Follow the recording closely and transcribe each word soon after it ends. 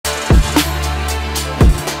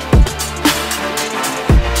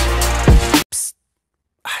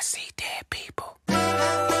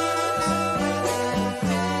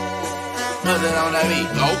on that beat,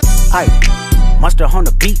 go. Aye, monster on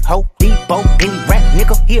the beat, ho, Debo, any rap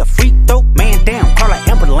nigga, he a free throw, man down, call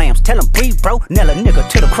her Amber Lambs, tell him breathe, bro, nail a nigga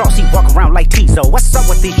to the cross, he walk around like Tizo. What's up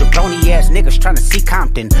with these jabroni ass niggas trying to see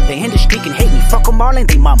Compton? The industry can hate me, fuck them all and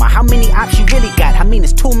they mama. How many options you really got? I mean,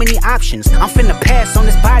 it's too many options. I'm finna pass on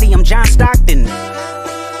this body, I'm John Stockton.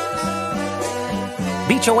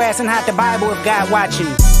 Beat your ass and hide the Bible if God watching.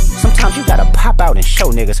 Sometimes you gotta pop out and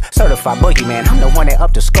show niggas. Certified boogeyman, I'm the one that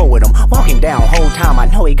up to score with him. Walking down whole time, I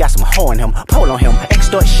know he got some hoe in him. Pole on him,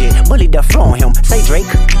 extort shit, bully the flow on him. Say Drake,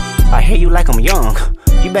 I hear you like I'm young.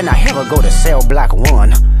 You better not ever go to cell block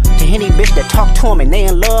 1. To any bitch that talk to him and they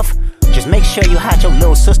in love, just make sure you hide your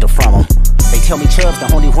little sister from him. They tell me Chubb's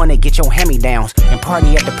the only one that get your hand-me-downs, and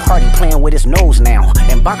party at the party playing with his nose now.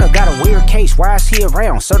 And Baka got a weird case, why is he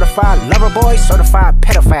around? Certified lover boys, certified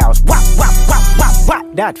pedophiles. Wop, wop, wop, wop,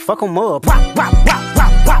 wop. That fuck him up. Wop, wop, wop,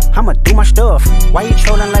 wop, wop. I'ma do my stuff. Why you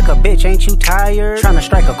trolling like a bitch? Ain't you tired? Trying to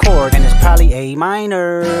strike a chord, and it's probably A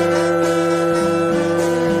minor.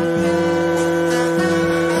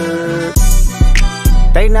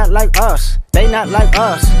 They not like us. They not like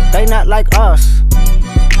us. They not like us.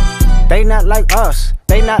 They not like us,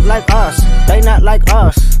 they not like us, they not like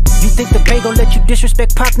us. You think the Bay gon' let you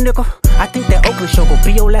disrespect Pop, nigga? I think that Oakland show gon'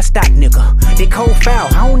 be your last stop, nigga. They cold foul,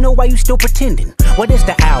 I don't know why you still pretending. What is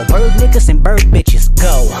the owl? Bird niggas and bird bitches,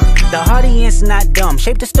 go. The audience not dumb,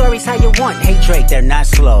 shape the stories how you want. Hey Drake, they're not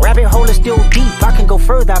slow. Rabbit hole is still deep, I can go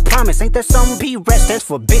further, I promise. Ain't there something P-Rest stands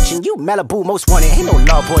for bitchin'? You Malibu most wanted, ain't no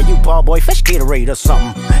law boy, you ball boy, fetch Gatorade or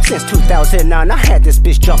something. Since 2009, I had this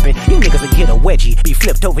bitch jumping. You niggas will get a wedgie, be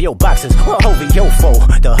flipped over your boxes, or over your foe.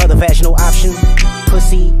 The other vaginal option,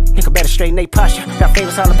 pussy, nigga better straighten they posture. Got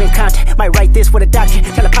favorites all up in contact, might write this with a doctor.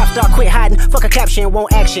 Tell a pop star quit hiding, fuck a caption,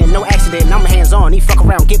 won't action. No accident, I'm hands on, he fuck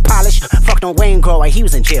around, get polished. Fucked on Wayne Grow, he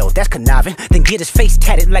was in jail, that's conniving. Then get his face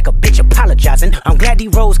tatted like a bitch apologizing. I'm glad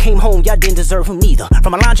D-Rose came home, y'all didn't deserve him neither.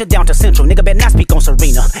 From Alondra down to Central, nigga better not speak on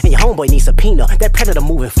Serena. And your homeboy needs subpoena, that predator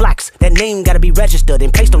moving flocks. That name gotta be registered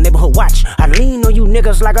and placed on neighborhood watch. I lean on you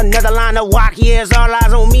niggas like another line of walk. Yeah, it's all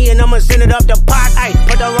eyes on me and I'ma send it up the pot. Ay,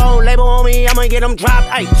 put the road label on me, I'ma get them dropped.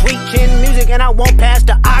 Ay, sweet chin music and I won't pass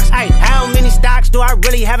the ox. Ay, how many stocks do I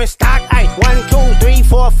really have in stock? Ay, 1, 2, 3,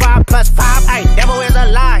 4, 5 plus 5. Ay, devil is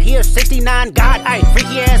a lie, here's 69 God. Ay,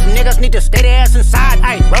 freaky ass niggas need to stay their ass inside.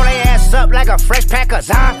 Ay, roll their ass up like a fresh pack of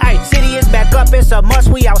Zod. Ay, city is back up, it's a must,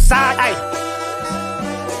 we outside. Ay.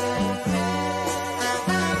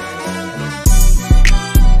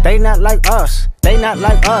 They not like us, they not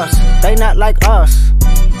like us, they not like us.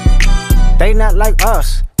 They not like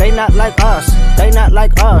us, they not like us, they not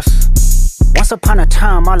like us. Once upon a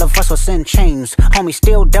time, all of us was in chains. Homie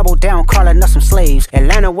still double down, calling us some slaves.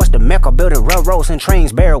 Atlanta was the mecca, building railroads and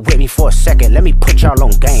trains. Bear with me for a second, let me put y'all on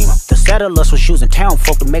game. The settlers was using town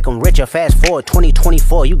folk to make them richer. Fast forward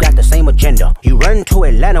 2024, you got the same agenda. You run to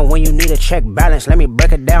Atlanta when you need a check balance. Let me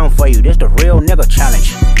break it down for you, this the real nigga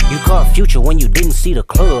challenge. You caught Future when you didn't see the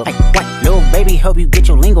club. Hey, what? Lil' baby help you get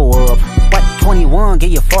your lingo up. What? 21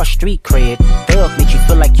 get your 4th street cred. Thug make you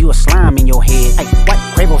feel like you a slime in your head. Hey, what?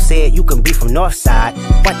 Quavo said you can be from Northside.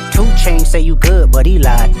 What? 2 Chainz say you good, but he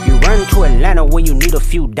lied. You run to Atlanta when you need a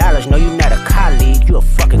few dollars. No, you not a colleague, you a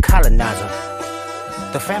fucking colonizer.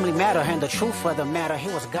 The family matter and the truth of the matter.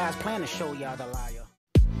 Here was God's plan to show y'all the liar.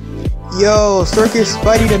 Yo, Circus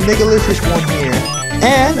Spidey the Niggalicious one here.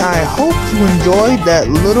 And I hope you enjoyed that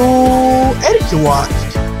little edit you watched.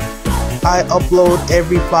 I upload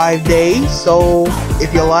every 5 days, so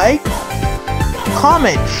if you like,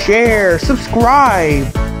 comment, share, subscribe.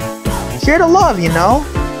 Share the love, you know.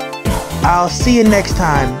 I'll see you next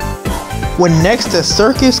time when next the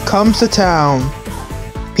circus comes to town.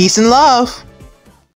 Peace and love.